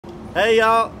Hey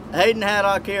y'all, Hayden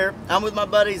Haddock here. I'm with my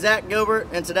buddy Zach Gilbert,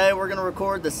 and today we're going to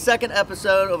record the second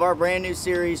episode of our brand new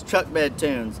series, Truck Bed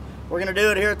Tunes. We're going to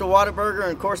do it here at the Whataburger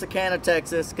in Corsicana,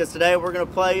 Texas, because today we're going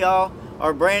to play y'all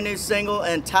our brand new single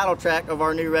and title track of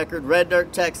our new record, Red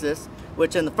Dirt, Texas,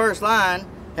 which in the first line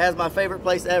has my favorite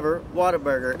place ever,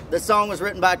 Whataburger. This song was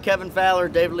written by Kevin Fowler,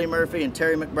 David Lee Murphy, and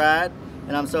Terry McBride,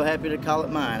 and I'm so happy to call it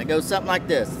mine. It goes something like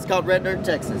this. It's called Red Dirt,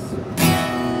 Texas.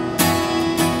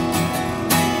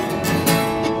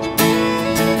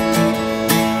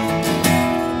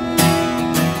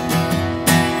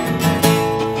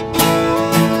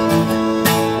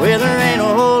 Well, there ain't a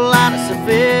whole lot of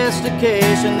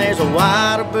sophistication. There's a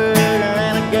Whataburger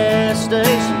and a gas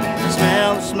station. You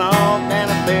smell the smoke and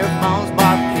a bare bones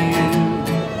barbecue.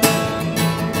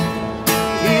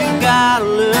 You gotta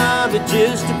love it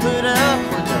just to put up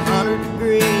with the 100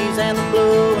 degrees and the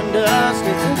blowing dust.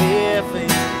 It's a cafe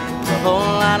with a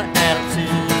whole lot of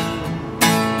attitude.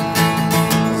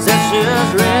 That's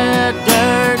just Red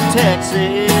Dirt,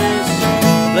 Texas.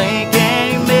 Blink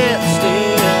and you missed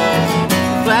it.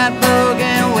 Flat broke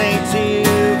and way too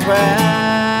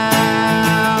proud.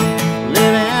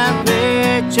 Living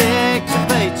paycheck to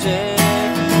paycheck,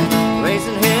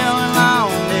 raising hell and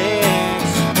long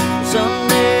necks.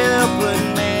 Someday they'll put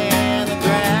me in the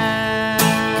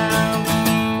ground.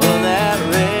 Oh, that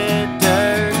Red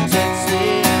Dirt,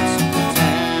 Texas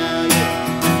town, yeah.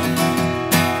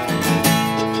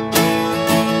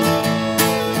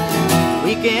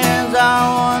 Weekends are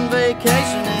on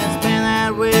vacation, it's been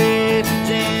that way for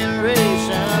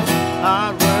generations.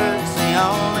 Hard work's the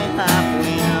only life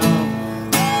we know.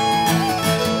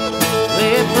 We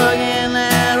plug in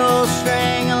that old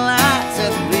string of lights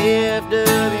at the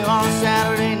VFW on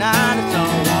Saturday night. It's on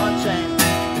one channel,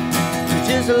 we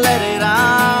just let it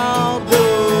all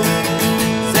go.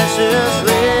 That's just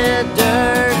Red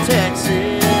Dirt,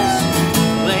 Texas.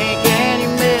 Blink and you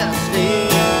missed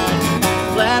it.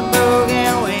 Flat broke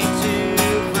and way too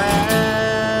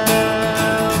proud.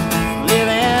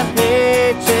 Living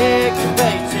paycheck to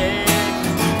paycheck,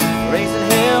 raising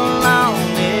hell and long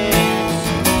necks.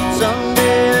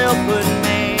 Someday they'll put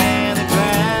me in the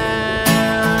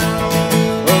ground.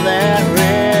 Oh, that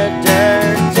Red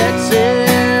Dirt,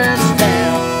 Texas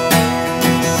town.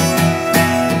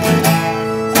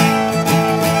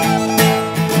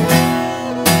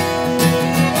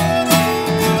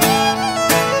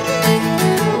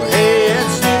 Well, hey, it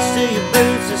sticks to your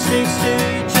boots, it sticks to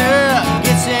your truck,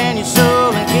 gets in your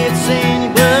soul and gets in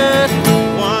your blood.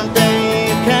 One thing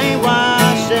you can't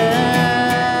wash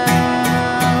out,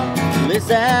 it's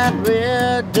that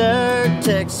Red Dirt,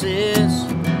 Texas.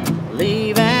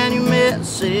 Leave and you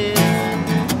miss it,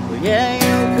 well, yeah,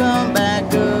 you'll come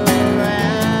back around.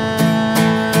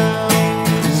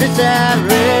 It's that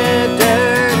Red